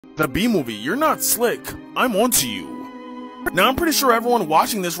The B movie, you're not slick. I'm onto you. Now I'm pretty sure everyone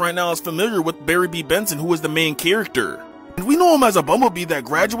watching this right now is familiar with Barry B. Benson, who is the main character. And we know him as a bumblebee that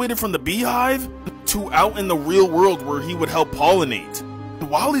graduated from the beehive to out in the real world where he would help pollinate. And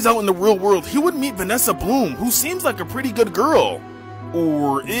while he's out in the real world, he would meet Vanessa Bloom, who seems like a pretty good girl.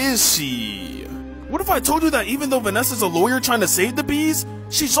 Or is she? What if I told you that even though Vanessa's a lawyer trying to save the bees,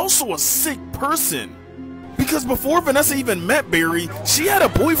 she's also a sick person? Because before Vanessa even met Barry, she had a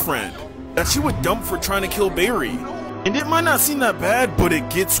boyfriend that she would dump for trying to kill Barry. And it might not seem that bad, but it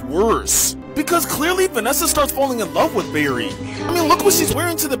gets worse. Because clearly Vanessa starts falling in love with Barry. I mean, look what she's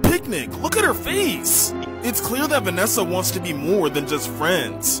wearing to the picnic. Look at her face. It's clear that Vanessa wants to be more than just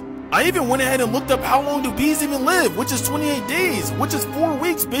friends. I even went ahead and looked up how long do bees even live, which is 28 days, which is 4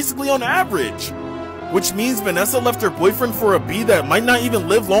 weeks basically on average. Which means Vanessa left her boyfriend for a bee that might not even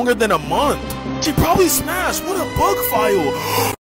live longer than a month. She probably smashed. What a bug file.